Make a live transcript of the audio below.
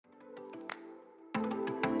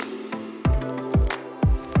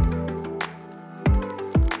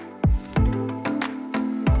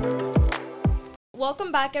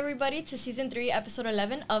welcome back, everybody, to Season 3, Episode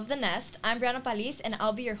 11 of The Nest. I'm Briana Paliz, and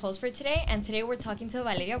I'll be your host for today. And today we're talking to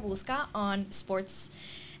Valeria Busca on sports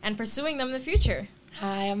and pursuing them in the future.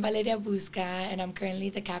 Hi, I'm Valeria Busca, and I'm currently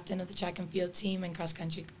the captain of the track and field team and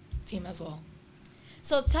cross-country team as well.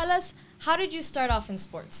 So tell us, how did you start off in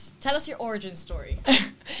sports? Tell us your origin story.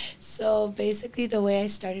 So basically the way I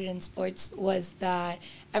started in sports was that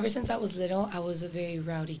ever since I was little, I was a very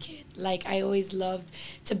rowdy kid. Like, I always loved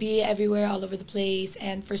to be everywhere, all over the place.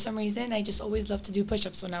 And for some reason, I just always loved to do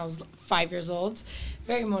push-ups when I was 5 years old.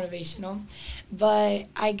 Very motivational. But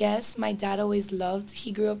I guess my dad always loved,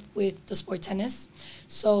 he grew up with the sport tennis.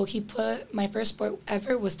 So he put, my first sport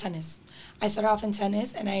ever was tennis. I started off in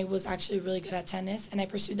tennis, and I was actually really good at tennis. And I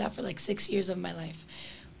pursued that for like 6 years of my life.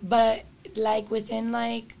 But like within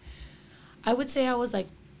like, I would say I was like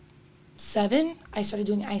 7, I started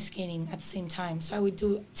doing ice skating at the same time. So I would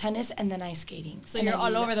do tennis and then ice skating. So you're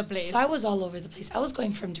all over the place. So I was all over the place. I was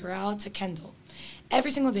going from Doral to Kendall every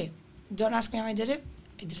single day. Don't ask me how I did it.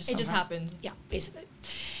 I did it somehow. It just happened. Yeah, basically.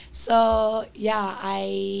 So, yeah,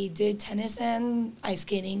 I did tennis and ice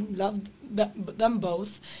skating. Loved them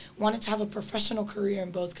both. Wanted to have a professional career in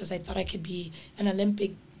both because I thought I could be an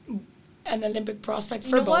Olympic prospect for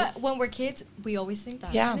both. You know what? When we're kids, we always think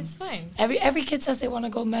that. Yeah. And it's fine. Every kid says they want a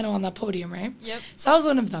gold medal on that podium, right? Yep. So I was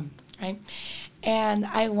one of them, right? And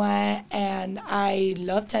I went and I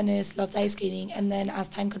loved tennis, loved ice skating. And then as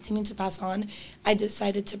time continued to pass on, I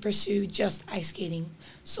decided to pursue just ice skating.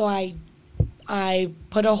 So I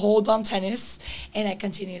put a hold on tennis and I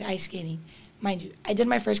continued ice skating. Mind you, I did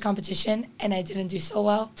my first competition and I didn't do so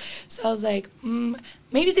well. So I was like,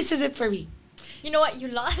 maybe this isn't for me. You know what? You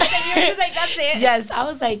lost and you were just like, that's it. Yes, I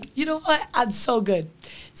was like, you know what? I'm so good.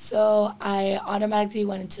 So I automatically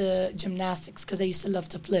went into gymnastics because I used to love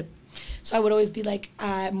to flip. So I would always be like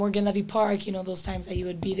at Morgan Levy Park, you know, those times that you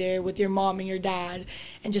would be there with your mom and your dad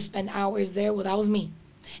and just spend hours there. Well, that was me.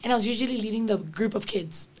 And I was usually leading the group of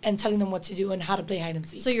kids and telling them what to do and how to play hide and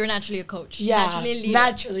seek. So you're naturally a coach. Yeah, naturally a leader.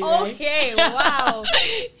 Naturally, right? Okay, wow.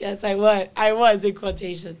 Yes, I was in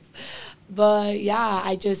quotations. But yeah,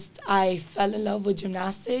 I fell in love with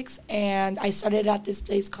gymnastics, and I started at this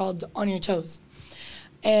place called On Your Toes.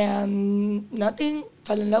 And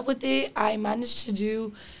fell in love with it. I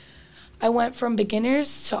went from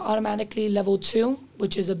beginners to automatically level 2,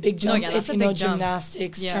 which is a big jump if you know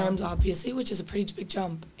gymnastics terms, obviously, which is a pretty big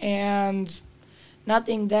jump. And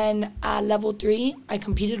then at level 3, I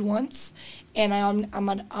competed once, and I'm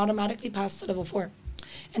automatically passed to level 4.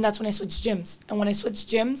 And that's when I switched gyms. And when I switched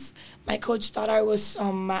gyms, my coach thought I was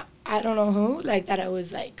I don't know who, like that I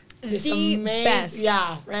was like this the amazing. Best.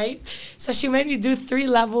 Yeah, right? So she made me do 3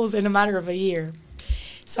 levels in a matter of a year.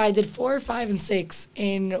 So I did 4, 5, and 6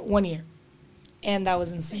 in 1 year. And that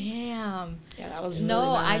was insane. Damn. Yeah, that was really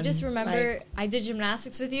No, bad. I just remember I did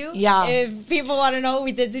gymnastics with you. Yeah. If people want to know,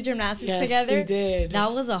 we did do gymnastics together. Yes, we did.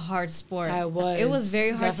 That was a hard sport. That was. It was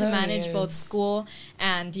very hard to Definitely manage both school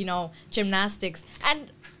and, gymnastics. And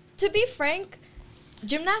to be frank,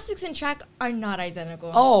 gymnastics and track are not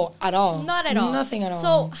identical. Oh, at all. Not at all. Nothing at all.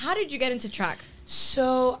 So how did you get into track?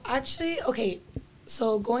 So actually, okay,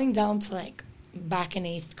 so going down to like back in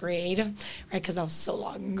 8th grade, right, because that was so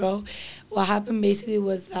long ago, what happened basically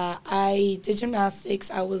was that I did gymnastics.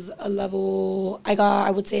 I would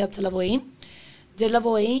say up to level 8. Did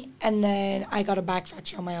level 8, and then I got a back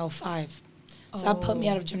fracture on my L5. So that put me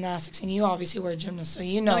out of gymnastics, and you obviously were a gymnast, so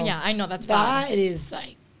you know. Oh, yeah, I know, that's bad. That is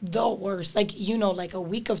like the worst. Like, like a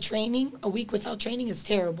week without training is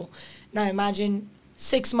terrible. Now imagine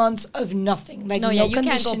 6 months of nothing. Like, you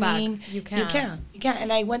can't go back. You can't.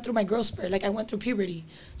 And I went through my growth spurt. Like, I went through puberty.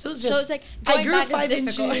 So it was just. So it's like going back is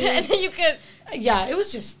difficult. And then you could. Yeah, it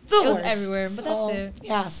was just the worst. It was everywhere, but that's it.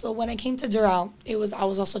 Yeah, so when I came to Doral, I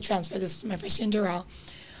was also transferred. This was my first year in Doral.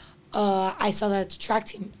 I saw that track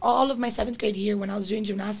team. All of my 7th grade year when I was doing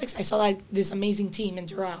gymnastics, I saw like this amazing team in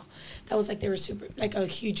Doral. That was like they were super, like a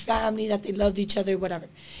huge family, that they loved each other, whatever.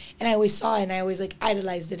 And I always saw it, and I always like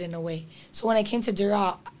idolized it in a way. So when I came to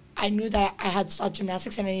Doral, I knew that I had stopped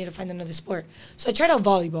gymnastics and I needed to find another sport. So I tried out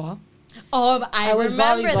volleyball. Oh, I was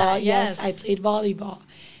remember volleyball. that. Yes, I played volleyball.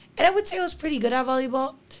 And I would say I was pretty good at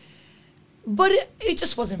volleyball, but it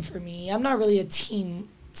just wasn't for me. I'm not really a team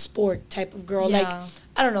sport type of girl. Yeah. Like,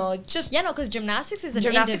 I don't know, just because gymnastics is an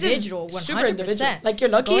individual, 100%. Super individual. Like, you're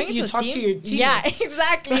lucky if you talk to your team. Yeah,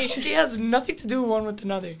 exactly. Like, it has nothing to do one with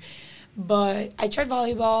another. But I tried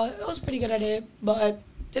volleyball. I was pretty good at it, but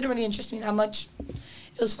didn't really interest me that much.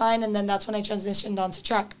 It was fine, and then that's when I transitioned onto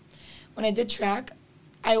track. When I did track,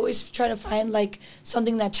 I always try to find like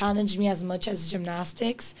something that challenged me as much as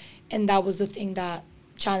gymnastics, and that was the thing that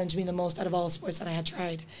challenged me the most out of all the sports that I had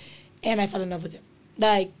tried, and I fell in love with it.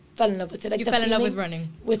 Like, fell in love with it. Like, you fell in love with running?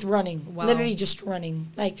 With running. Wow. Literally just running.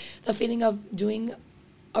 Like, the feeling of doing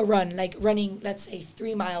a run, like running, let's say,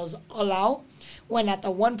 3 miles all out, when at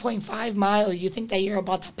the 1.5 mile, you think that you're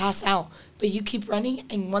about to pass out, but you keep running,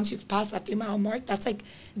 and once you've passed that 3 mile mark, that's like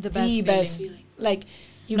the best feeling. Like,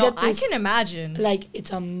 you get this, I can imagine. Like,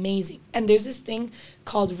 it's amazing. And there's this thing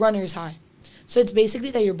called runner's high. So it's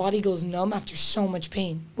basically that your body goes numb after so much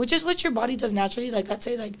pain, which is what your body does naturally. Like, let's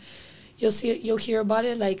say, like, you'll hear about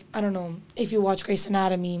it, like, I don't know, if you watch Grey's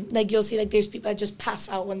Anatomy, like, you'll see, like, there's people that just pass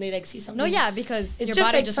out when they, like, see something. No, yeah, because it's your just,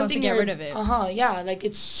 body like, just wants to get rid of it. Yeah, like,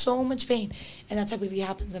 it's so much pain, and that typically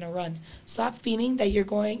happens in a run. So that feeling that you're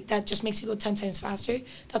going, that just makes you go 10 times faster,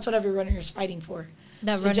 that's what every runner is fighting for.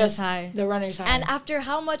 That so runner's high. The runner's high. And after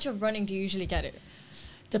how much of running do you usually get it?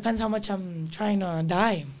 Depends how much I'm trying to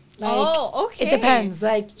die. Like, okay. It depends.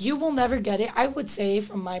 Like, you will never get it. I would say,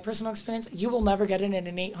 from my personal experience, you will never get it in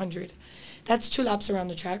an 800. That's 2 laps around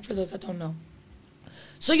the track, for those that don't know.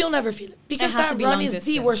 So you'll never feel it. Because that run is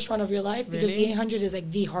the worst run of your life. Really? Because the 800 is,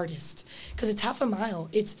 like, the hardest. Because it's half a mile.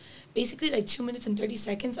 It's basically, like, 2 minutes and 30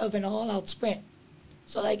 seconds of an all-out sprint.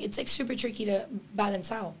 So, like, it's, like, super tricky to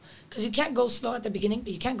balance out. Because you can't go slow at the beginning,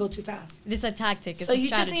 but you can't go too fast. It's a tactic. It's so a you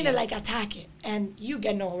strategy. just need to, like, attack it. And you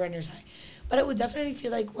get no runner's high. But I would definitely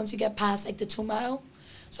feel like once you get past, like, the 2 mile,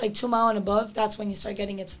 so, like, 2 mile and above, that's when you start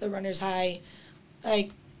getting into the runner's high,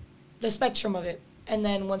 like, the spectrum of it. And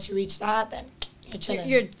then once you reach that, then you're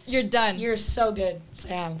chilling. You're done. You're so good. So,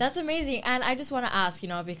 yeah. That's amazing. And I just want to ask,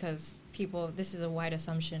 because people, this is a wide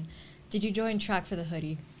assumption. Did you join track for the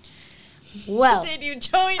hoodie? Well, did you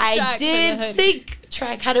join track I did think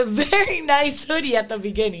track had a very nice hoodie at the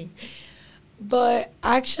beginning. But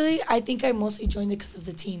actually, I think I mostly joined it because of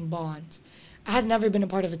the team bond. I had never been a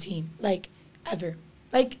part of a team, like, ever.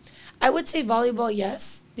 Like, I would say volleyball,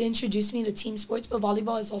 yes. They introduced me to team sports, but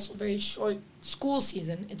volleyball is also very short. School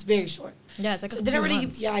season, it's very short. Yeah, it's like so a few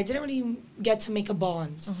months. Yeah, I didn't really get to make a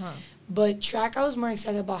bond. Uh-huh. But track, I was more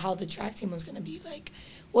excited about how the track team was going to be. Like,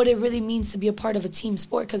 what it really means to be a part of a team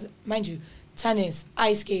sport. Because, mind you, tennis,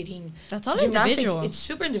 ice skating, that's all gymnastics, individual. It's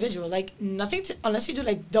super individual. Like, nothing to, unless you do,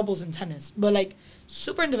 like, doubles in tennis. But, like,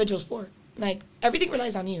 super individual sport. Like, everything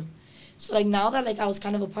relies on you. So, like, now that, like, I was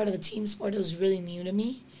kind of a part of a team sport, it was really new to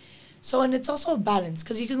me. So, and it's also a balance.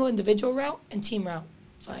 Because you can go individual route and team route.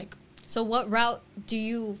 Like, so what route do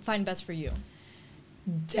you find best for you?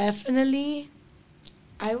 Definitely,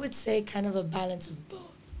 I would say kind of a balance of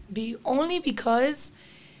both. Only because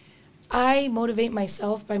I motivate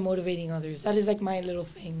myself by motivating others. That is, like, my little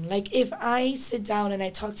thing. Like, if I sit down and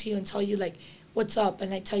I talk to you and tell you, like, what's up,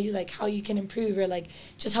 and I tell you, like, how you can improve, or, like,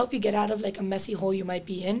 just help you get out of, like, a messy hole you might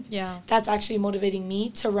be in, that's actually motivating me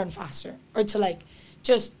to run faster, or to, like,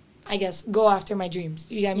 just, I guess, go after my dreams.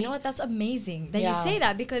 You get me? You know what? That's amazing that you say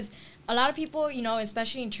that, because a lot of people,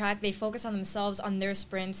 especially in track, they focus on themselves, on their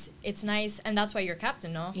sprints. It's nice, and that's why you're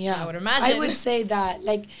captain, no? Yeah. I would imagine. I would say that.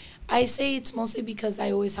 Like, I say it's mostly because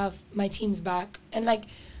I always have my team's back. And, like,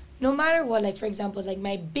 no matter what, like, for example, like,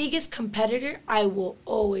 my biggest competitor, I will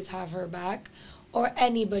always have her back, or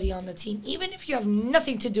anybody on the team, even if you have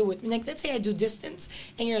nothing to do with me. Like, let's say I do distance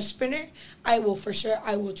and you're a sprinter, I will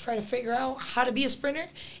try to figure out how to be a sprinter,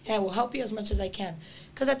 and I will help you as much as I can.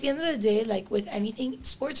 Because at the end of the day, like, with anything,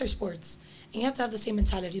 sports are sports. And you have to have the same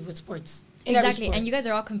mentality with sports. Exactly, and you guys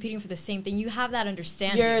are all competing for the same thing. You have that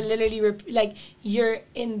understanding. You're literally, you're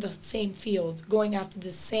in the same field, going after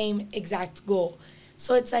the same exact goal.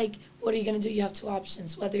 So it's like, what are you going to do? You have 2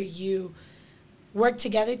 options. Whether you work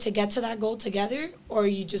together to get to that goal together, or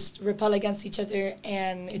you just repel against each other,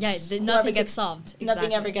 and it's nothing gets solved.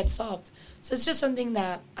 Nothing ever gets solved. So it's just something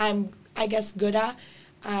that I'm, I guess, good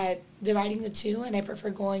at dividing the two, and I prefer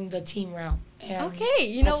going the team route. And okay,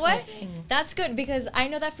 you know what? That's good, because I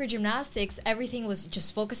know that for gymnastics, everything was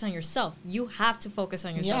just focus on yourself. You have to focus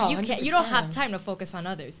on yourself. Yeah, you don't have time to focus on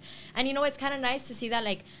others. And you know, it's kind of nice to see that,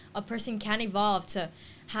 like, a person can evolve to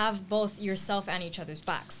have both yourself and each other's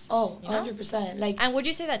backs. Oh, 100%. Like, and would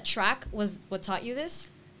you say that track was what taught you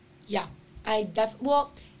this? Yeah,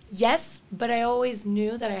 well, yes, but I always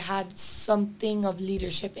knew that I had something of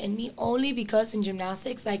leadership in me, only because in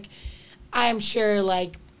gymnastics, like, I'm sure,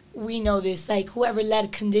 like, we know this, like, whoever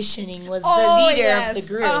led conditioning was the leader of the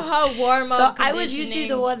group. Warm-up So I was usually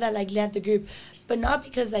the one that, like, led the group. But not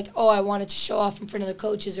because, like, I wanted to show off in front of the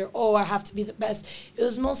coaches, or, I have to be the best. It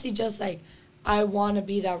was mostly just, like, I want to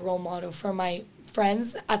be that role model for my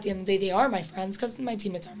friends. At the end of the day, they are my friends, because my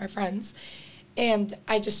teammates are my friends. And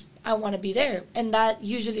I want to be there. And that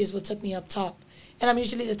usually is what took me up top. And I'm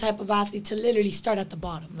usually the type of athlete to literally start at the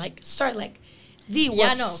bottom. Like, start, like, The worst.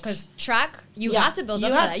 Yeah, no, because track, you have to build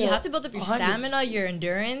up that. You have to build up your 100%. stamina, your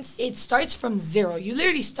endurance. It starts from zero. You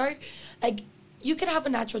literally start, like, you can have a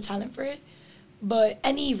natural talent for it, but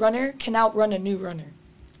any runner can outrun a new runner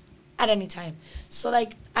at any time. So,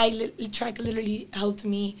 like, track literally helped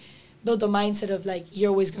me build the mindset of, like, you're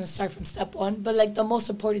always going to start from step one. But, like, the most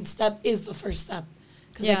important step is the first step.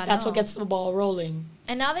 Because, like, that's what gets the ball rolling.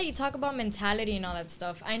 And now that you talk about mentality and all that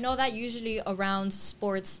stuff, I know that usually around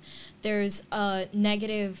sports, there's a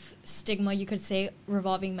negative stigma, you could say,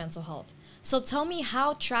 revolving mental health. So tell me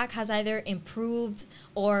how track has either improved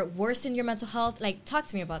or worsened your mental health. Like, talk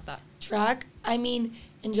to me about that. Track, I mean,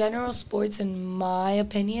 in general, sports, in my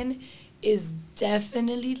opinion, is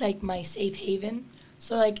definitely, like, my safe haven.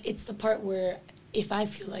 So, like, it's the part where if I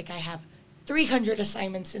feel like I have 300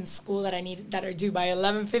 assignments in school that are due by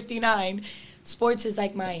 11:59, sports is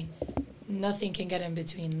like my nothing can get in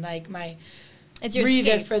between. Like it's your breather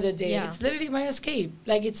escape for the day. Yeah. It's literally my escape.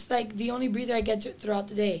 Like it's like the only breather I get throughout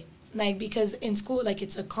the day. Like because in school, like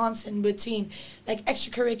it's a constant between like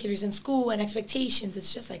extracurriculars in school and expectations.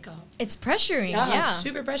 It's just like it's pressuring. Yeah,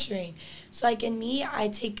 super pressuring. So like in me, I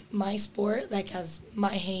take my sport like as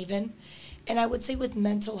my haven, and I would say with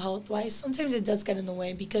mental health wise, sometimes it does get in the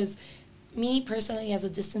way because me personally as a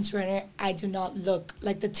distance runner, I do not look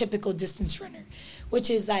like the typical distance runner, which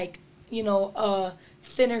is like, you know, a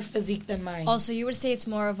thinner physique than mine. Also, you would say it's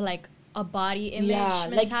more of like a body image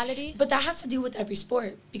mentality? Like, but that has to do with every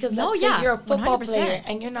sport. Because let's say you're a football 100%. player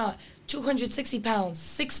and you're not 260 pounds,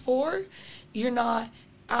 6'4", you're not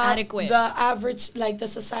adequate. The average, like the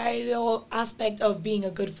societal aspect of being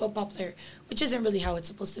a good football player, which isn't really how it's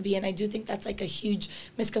supposed to be. And I do think that's like a huge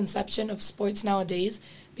misconception of sports nowadays.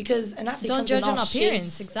 Because an athlete don't judge on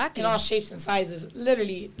appearance, exactly. In all shapes and sizes.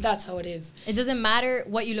 Literally, that's how it is. It doesn't matter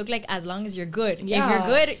what you look like as long as you're good. Yeah. If you're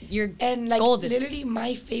good, you're and like golden. Literally,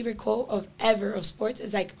 my favorite quote of sports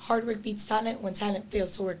is like, hard work beats talent when talent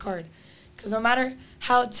fails to work hard. Because no matter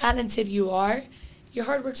how talented you are, your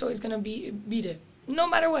hard work's always going to beat it. No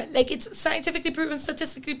matter what. Like, it's scientifically proven,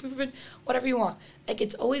 statistically proven, whatever you want. Like,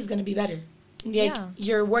 it's always going to be better. Like,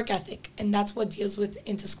 your work ethic. And that's what deals with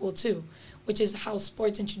into school, too. Which is how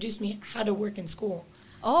sports introduced me how to work in school.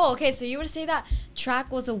 Oh, okay. So you would say that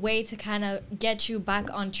track was a way to kind of get you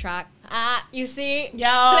back on track. You see?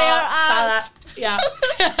 Yeah. Yeah.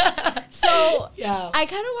 So yeah. I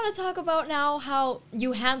kind of want to talk about now how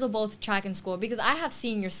you handle both track and school, because I have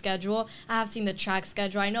seen your schedule. I have seen the track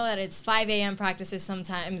schedule. I know that it's 5 a.m. practices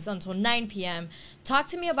sometimes until 9 p.m. Talk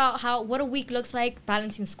to me about what a week looks like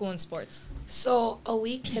balancing school and sports. So a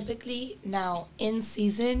week typically now in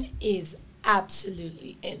season is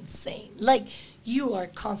absolutely insane. Like, you are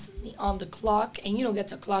constantly on the clock and you don't get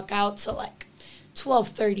to clock out till like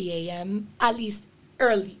 12:30 a.m. at least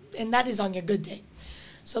early, and that is on your good day.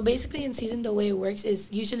 So basically in season, the way it works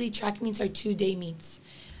is usually track meets are 2-day meets.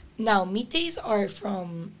 Now meet days are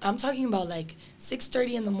from, I'm talking about like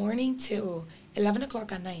 6:30 in the morning till 11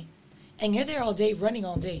 o'clock at night, and you're there all day, running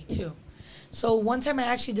all day too. So one time I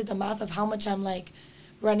actually did the math of how much I'm like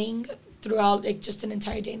running throughout like just an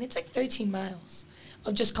entire day, and it's like 13 miles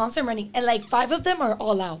of just constant running, and like 5 of them are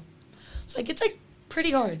all out. So like it's like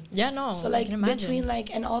pretty hard. Yeah, no. So like between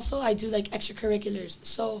like, and also I do like extracurriculars.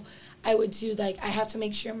 So I would do like, I have to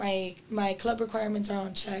make sure my club requirements are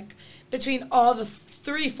on check between all the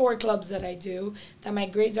 3-4 clubs that I do, that my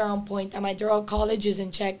grades are on point, that my Durham college is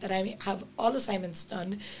in check, that I have all assignments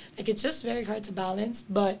done. Like it's just very hard to balance,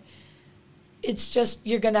 but it's just,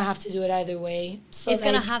 you're going to have to do it either way. So it's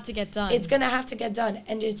like, going to have to get done. It's going to have to get done.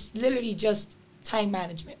 And it's literally just time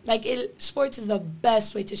management. Like, sports is the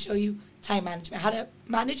best way to show you time management. How to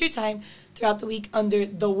manage your time throughout the week under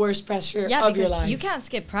the worst pressure of your life. You can't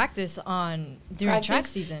skip practice during track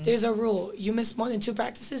season. There's a rule. You miss more than 2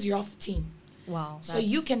 practices, you're off the team. Wow. So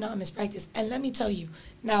you cannot miss practice. And let me tell you,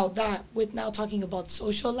 now talking about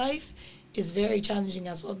social life, is very challenging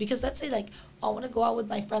as well. Because let's say like, I want to go out with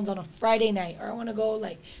my friends on a Friday night, or I want to go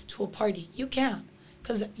like to a party. You can't,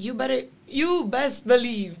 because you best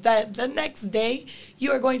believe that the next day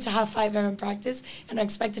you are going to have 5 a.m. practice and are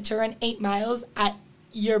expected to run 8 miles at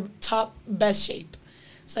your top best shape.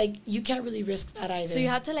 So like, you can't really risk that either. So you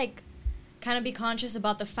have to like kind of be conscious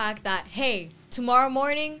about the fact that, hey, tomorrow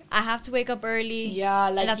morning I have to wake up early. Yeah,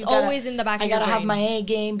 like, and that's always in the back of your brain. I gotta have my A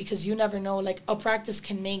game, because you never know. Like, a practice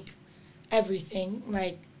can make everything,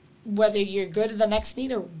 like whether you're good at the next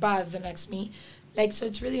meet or bad at the next meet. Like, so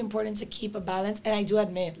it's really important to keep a balance. And I do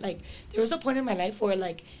admit, like, there was a point in my life where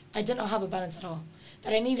like I did not have a balance at all.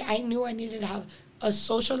 That I knew I needed to have a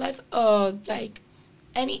social life, like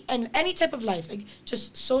any type of life, like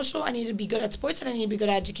just social. I needed to be good at sports, and I needed to be good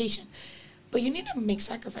at education. but you need to make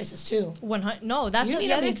sacrifices too. 100. No, that's You need the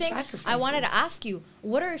to other make thing I wanted to sacrifices. ask you.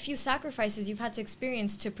 What are a few sacrifices you've had to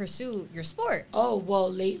experience to pursue your sport? Oh,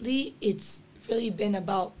 well, lately it's really been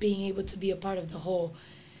about being able to be a part of the whole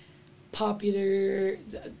popular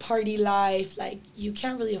party life. Like, you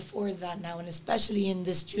can't really afford that now, and especially in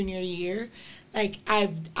this junior year. Like,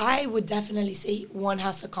 I would definitely say one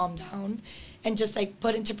has to calm down and just, like,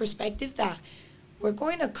 put into perspective that we're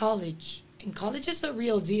going to college, and college is a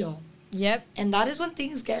real deal. Yep. And that is when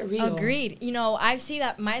things get real. Agreed. You know, I see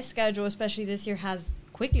that my schedule, especially this year, has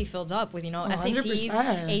quickly filled up with, you know, 100%.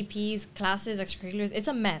 SATs, APs, classes, extracurriculars. It's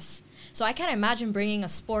a mess. So I can't imagine bringing a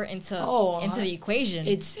sport into the equation.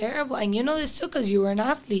 It's terrible. And you know this too because you were an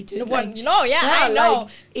athlete, dude. Well, you know, I know. Like,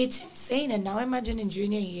 it's insane. And now imagine in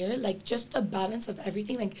junior year, like, just the balance of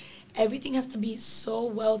everything. Like, everything has to be so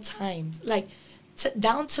well timed. Like,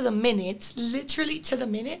 down to the minutes, literally to the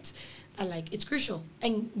minutes. Like, it's crucial,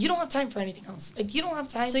 and you don't have time for anything else. Like, you don't have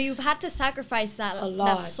time. So you've had to sacrifice that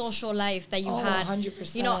social life that you had.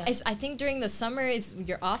 100%. You know, I think during the summer is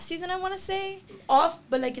your off season. I want to say off,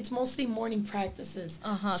 but like it's mostly morning practices.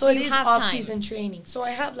 So it you is have off time. season training. So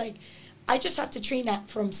I have I just have to train at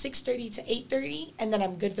from 6:30 to 8:30, and then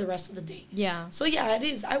I'm good the rest of the day. Yeah. So yeah, it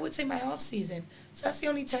is. I would say my off season. So that's the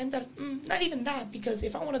only time that not even that, because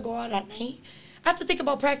if I want to go out at night, I have to think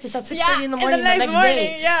about practice at 6:30 in the morning the next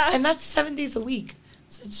day. Yeah. And that's 7 days a week.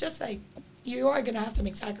 So it's just like, you are going to have to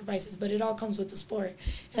make sacrifices, but it all comes with the sport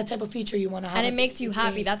and the type of future you want to have. And it makes you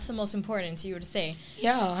happy. That's the most important, so you were to say.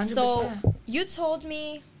 Yeah, 100%. So you told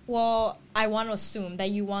me, well, I want to assume that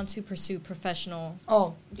you want to pursue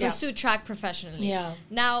pursue track professionally. Yeah.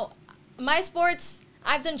 Now, my sports,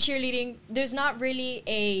 I've done cheerleading. There's not really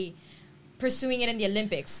a pursuing it in the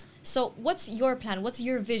Olympics. So what's your plan? What's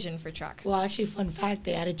your vision for track? Well, actually, fun fact,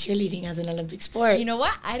 they added cheerleading as an Olympic sport. You know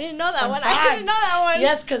what? I didn't know that Fun one. fact. I didn't know that one.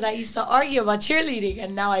 Yes, because I used to argue about cheerleading,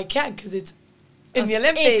 and now I can't because it's in the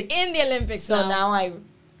Olympics. It's in the Olympics So now I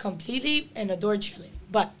completely adore cheerleading.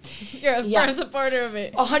 But you're a firm supporter of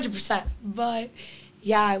it. 100%. But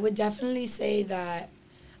yeah, I would definitely say that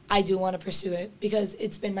I do want to pursue it because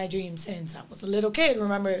it's been my dream since I was a little kid.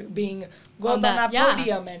 Remember going on that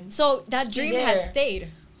podium and so that dream has stayed.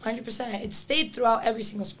 100%. It stayed throughout every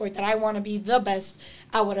single sport that I want to be the best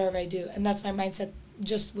at whatever I do. And that's my mindset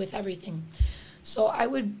just with everything. So I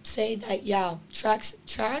would say that, yeah,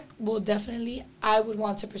 track will definitely, I would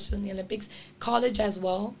want to pursue in the Olympics. College as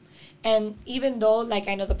well. And even though, like,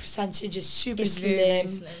 I know the percentage is super slim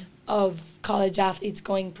of college athletes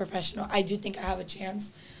going professional, I do think I have a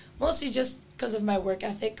chance. Mostly just because of my work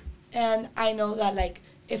ethic. And I know that, like,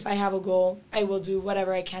 if I have a goal, I will do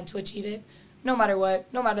whatever I can to achieve it. No matter what,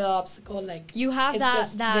 no matter the obstacle, like, you have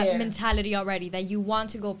that mentality already that you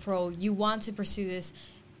want to go pro, you want to pursue this,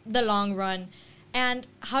 the long run. And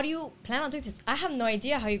how do you plan on doing this? I have no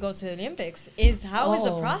idea how you go to the Olympics. How is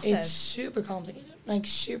the process? It's super complicated. Like,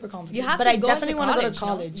 super complicated. You have but to I go definitely want to go to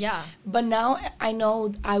college. college. No? Yeah. But now I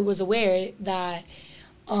know I was aware that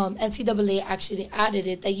NCAA actually added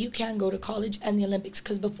it that you can go to college and the Olympics,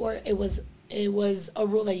 because before it was a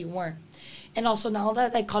rule that you weren't. And also now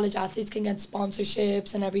that, like, college athletes can get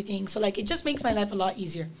sponsorships and everything. So, like, it just makes my life a lot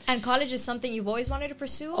easier. And college is something you've always wanted to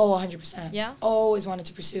pursue? Oh, 100%. Yeah? Always wanted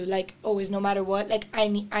to pursue. Like, always, no matter what. Like, I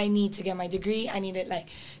need to get my degree. I need it, like...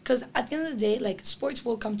 Because at the end of the day, like, sports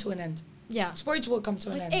will come to an end. Yeah. Sports will come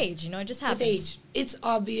to an end. With age, you know, it just happens. With age. It's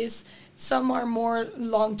obvious. Some are more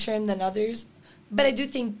long-term than others. But I do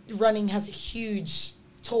think running has a huge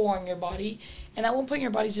toll on your body. And at one point,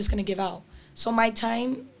 your body's just going to give out. So my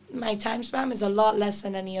time span is a lot less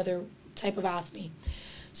than any other type of athlete.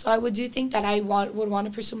 So I would think that I would want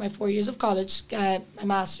to pursue my 4 years of college, get my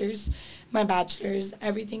master's, my bachelor's,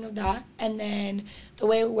 everything of that. And then the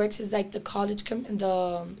way it works is, like, the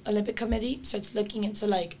Olympic committee starts looking into,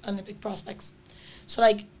 like, Olympic prospects. So,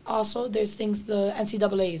 like, also there's things, the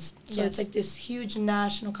NCAAs. So it's like this huge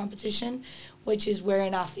national competition, which is where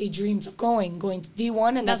an athlete dreams of going to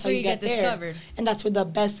D1, and that's how you get there. Discovered. And that's where the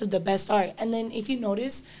best of the best are. And then if you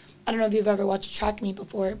notice, I don't know if you've ever watched track meet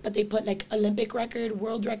before, but they put, like, Olympic record,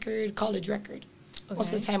 world record, college record. Okay.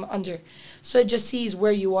 Most of the time under. So it just sees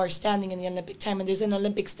where you are standing in the Olympic time. And there's an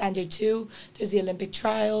Olympic standard too. There's the Olympic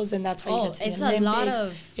trials, and that's how you get to the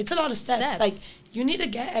Olympics. It's a lot of steps. Like, you need to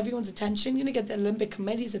get everyone's attention. You need to get the Olympic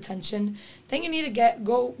committee's attention. Then you need to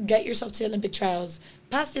go get yourself to the Olympic trials,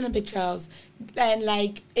 pass the Olympic trials. And,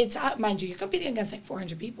 like, it's, mind you, you're competing against, like,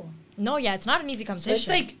 400 people. No, yeah, it's not an easy competition.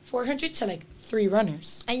 So it's, like, 400 to, like, 3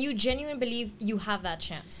 runners. And you genuinely believe you have that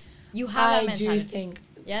chance. You have that mentality. I do think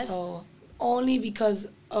so. Only because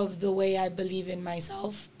of the way I believe in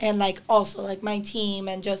myself. And, like, also, like, my team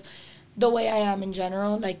and just the way I am in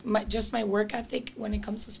general. Like, my work ethic when it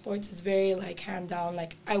comes to sports is very, like, hand down.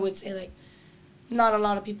 Like, I would say, like, not a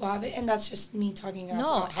lot of people have it, and that's just me talking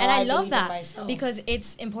about how I love that myself. Because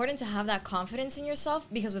it's important to have that confidence in yourself,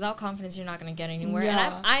 because without confidence you're not going to get anywhere.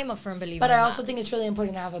 And I'm a firm believer but I also think it's really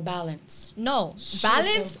important to have a balance.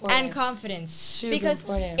 Balance and confidence. Super because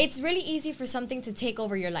important. It's really easy for something to take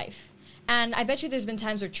over your life. And I bet you there's been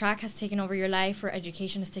times where track has taken over your life, or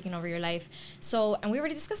education has taken over your life. So, and we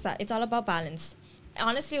already discussed that. It's all about balance.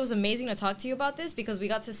 Honestly, it was amazing to talk to you about this, because we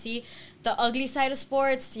got to see the ugly side of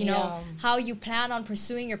sports, you know, how you plan on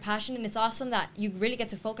pursuing your passion. And it's awesome that you really get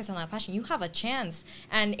to focus on that passion. You have a chance,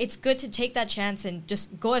 and it's good to take that chance and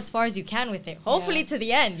just go as far as you can with it. Hopefully to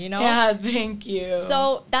the end, you know? Yeah, thank you.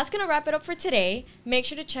 So that's going to wrap it up for today. Make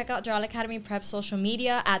sure to check out Doral Academy Prep social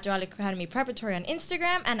media at Doral Academy Preparatory on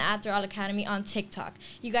Instagram and at Doral Academy on TikTok.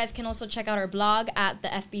 You guys can also check out our blog at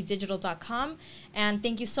thefbdigital.com. And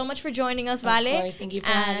thank you so much for joining us, Vale. Of course. Thank you for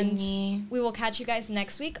having me. We will catch you guys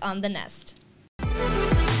next week on The Nest.